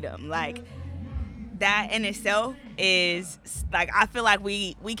our freedom. Like, that in itself is, like, I feel like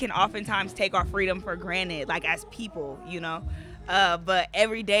we can oftentimes take our freedom for granted, like, as people, but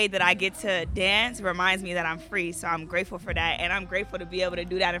every day that I get to dance reminds me that I'm free. So I'm grateful for that, and I'm grateful to be able to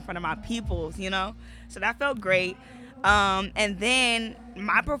do that in front of my peoples, So that felt great. And then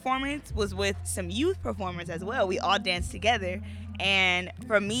my performance was with some youth performers as well. We all danced together. And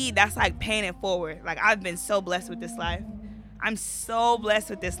for me, that's like paying it forward. Like, I've been so blessed with this life. I'm so blessed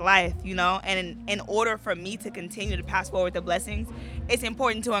with this life, you know? And in order for me to continue to pass forward the blessings, it's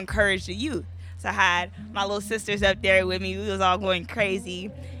important to encourage the youth. So I had my little sisters up there with me. We was all going crazy.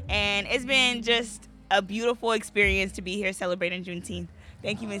 And it's been just a beautiful experience to be here celebrating Juneteenth.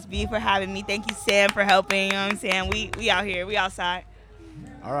 Thank you, Miss B, for having me. Thank you, Sam, for helping. You know what I'm saying? We out here. We outside.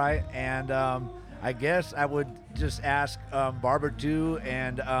 All right, and I guess I would just ask Barbara too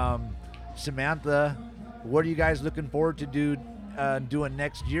and Samantha, what are you guys looking forward to doing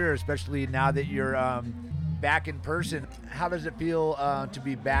next year, especially now that you're back in person? How does it feel to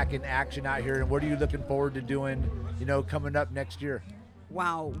be back in action out here, and what are you looking forward to doing, coming up next year?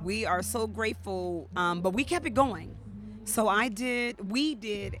 Wow, we are so grateful, but we kept it going. So we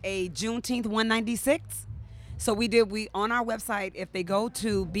did a Juneteenth 196. So we on our website, if they go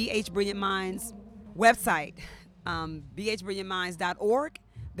to BH Brilliant Minds website, bhbrilliantminds.org,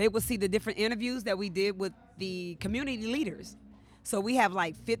 they will see the different interviews that we did with the community leaders. So we have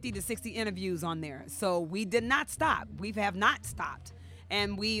like 50 to 60 interviews on there. So we did not stop. We have not stopped.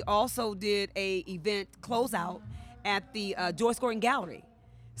 And we also did a event closeout at the Joyce Gordon Gallery.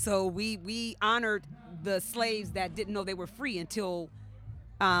 So we honored the slaves that didn't know they were free until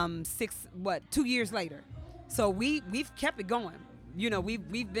 2 years later. So we've kept it going.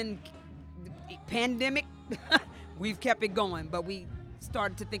 We've been pandemic. We've kept it going, but we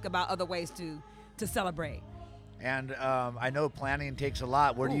started to think about other ways to celebrate. And I know planning takes a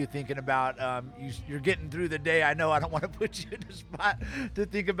lot. What are you thinking about? You're getting through the day. I know I don't want to put you in a spot to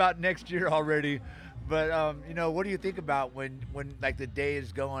think about next year already. But, what do you think about when like the day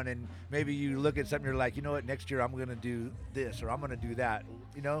is going and maybe you look at something, you're like, you know what, next year I'm going to do this or I'm going to do that.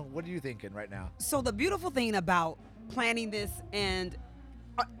 What are you thinking right now? So the beautiful thing about planning this and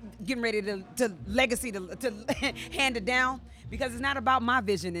getting ready to legacy to hand it down, because it's not about my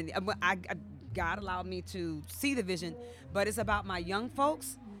vision. And God allowed me to see the vision, but it's about my young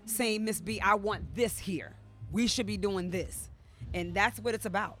folks saying, Miss B, I want this here. We should be doing this. And that's what it's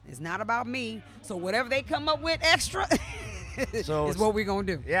about. It's not about me. So whatever they come up with extra is what we're going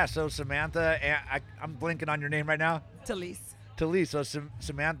to do. Yeah, so Samantha, I'm blinking on your name right now. Talise. So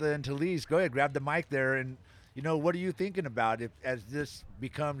Samantha and Talise, go ahead, grab the mic there. And, what are you thinking about as this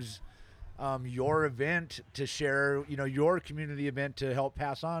becomes your event to share, your community event to help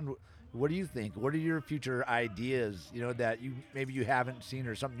pass on? What do you think? What are your future ideas, that maybe you haven't seen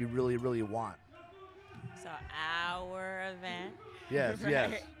or something you really, really want? So our event. Yes, right?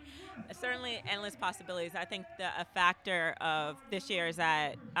 yes. Certainly endless possibilities. I think a factor of this year is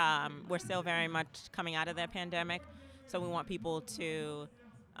that we're still very much coming out of the pandemic. So we want people to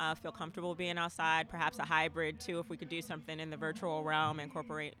feel comfortable being outside, perhaps a hybrid too, if we could do something in the virtual realm,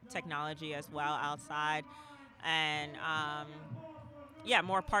 incorporate technology as well outside. And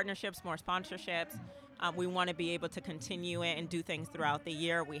more partnerships, more sponsorships. We want to be able to continue it and do things throughout the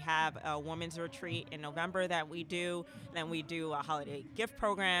year. We have a women's retreat in November that we do. Then we do a holiday gift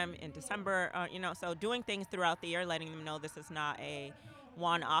program in December. So doing things throughout the year, letting them know this is not a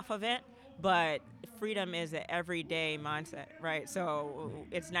one-off event, but freedom is an everyday mindset, right? So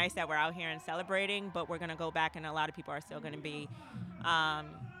it's nice that we're out here and celebrating, but we're going to go back and a lot of people are still going to be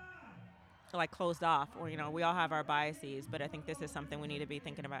closed off, or we all have our biases, but I think this is something we need to be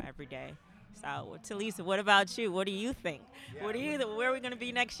thinking about every day. So, Talisa, what about you? What do you think? Yeah. Where are we going to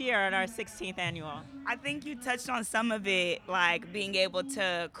be next year at our 16th annual? I think you touched on some of it, like being able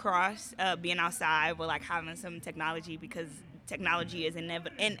to cross being outside with like having some technology, because technology is an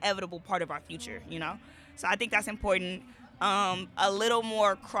inevitable part of our future, So I think that's important. A little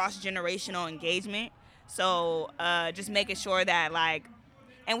more cross-generational engagement. So just making sure that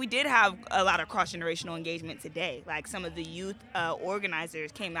and we did have a lot of cross-generational engagement today. Like some of the youth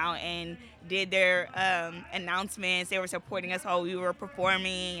organizers came out and did their announcements. They were supporting us while we were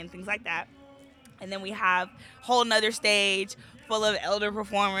performing and things like that. And then we have a whole nother stage full of elder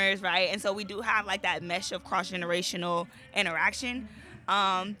performers, right? And so we do have that mesh of cross-generational interaction.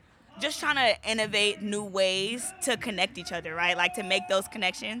 Just trying to innovate new ways to connect each other, right? To make those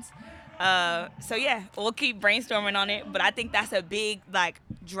connections. We'll keep brainstorming on it, but I think that's a big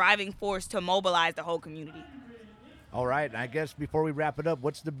driving force to mobilize the whole community. All right, and I guess before we wrap it up,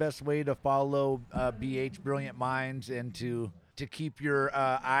 what's the best way to follow BH Brilliant Minds and to keep your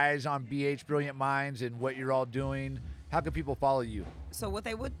eyes on BH Brilliant Minds and what you're all doing? How can people follow you? So what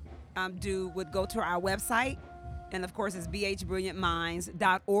they would do would go to our website, and of course it's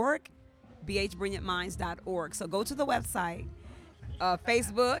bhbrilliantminds.org, bhbrilliantminds.org. So go to the website,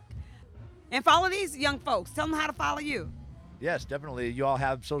 Facebook, And follow these young folks. Tell them how to follow you. Yes, definitely. You all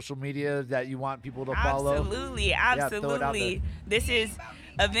have social media that you want people to follow? Absolutely. Yeah, throw it out there. This is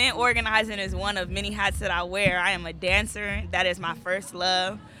event organizing is one of many hats that I wear. I am a dancer. That is my first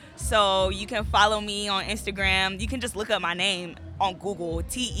love. So you can follow me on Instagram. You can just look up my name on Google,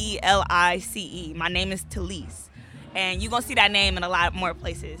 Telice. My name is Talise. And you're going to see that name in a lot more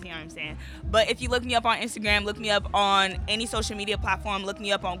places, you know what I'm saying? But if you look me up on Instagram, look me up on any social media platform, look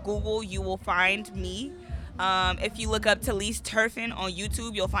me up on Google, you will find me. If you look up Talise Turfin on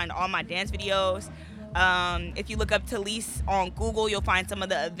YouTube, you'll find all my dance videos. If you look up Talise on Google, you'll find some of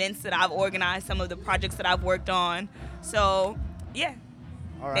the events that I've organized, some of the projects that I've worked on. So, yeah.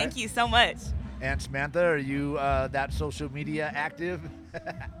 All right. Thank you so much. And Samantha, are you that social media active?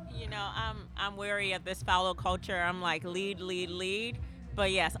 You know, I'm wary of this follow culture. I'm like lead.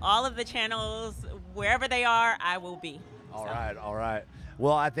 But yes, all of the channels, wherever they are, I will be. All right.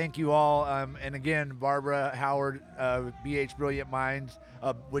 Well, I thank you all. And again, Barbara Howard, BH Brilliant Minds,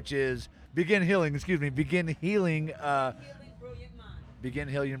 which is Begin Healing Brilliant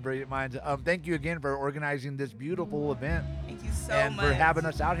Minds. Thank you again for organizing this beautiful event. Thank you so and much. for having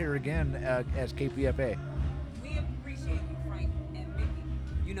us out here again as KPFA. We appreciate you, Frank and Vicky.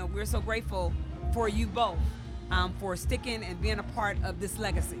 You know, we're so grateful for you both for sticking and being a part of this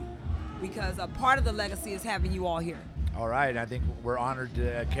legacy, because a part of the legacy is having you all here. All right. I think we're honored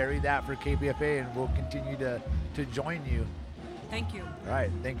to carry that for KPFA, and we'll continue to join you. Thank you. All right.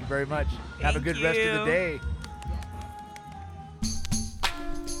 Thank you very much. Have a Thank good rest of the you. day.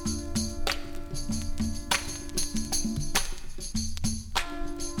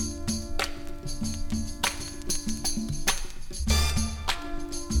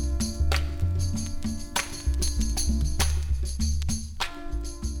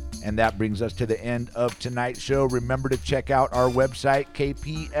 And that brings us to the end of tonight's show. Remember to check out our website,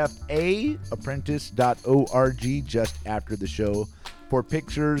 kpfaapprentice.org, just after the show, for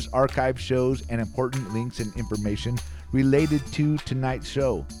pictures, archive shows, and important links and information related to tonight's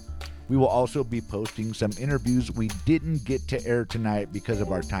show. We will also be posting some interviews we didn't get to air tonight because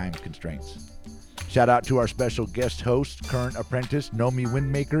of our time constraints. Shout out to our special guest hosts, current apprentice Nomi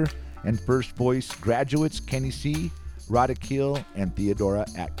Windmaker, and first voice graduates Kenny C., Rada Keel, and Theodora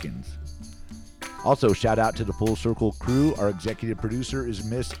Atkins. Also, shout out to the Full Circle crew. Our executive producer is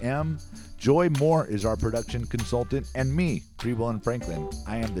Miss M. Joy Moore is our production consultant, and me, Freewell Franklin.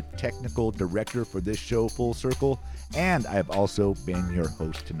 I am the technical director for this show, Full Circle, and I have also been your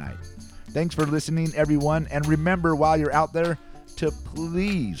host tonight. Thanks for listening, everyone, and remember, while you're out there, to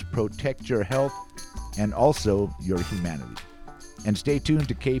please protect your health and also your humanity. And stay tuned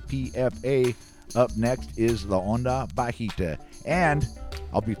to KPFA. Up next is La Onda Bajita, and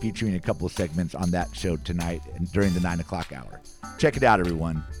I'll be featuring a couple of segments on that show tonight and during the 9 o'clock hour. Check it out,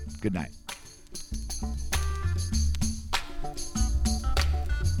 everyone. Good night.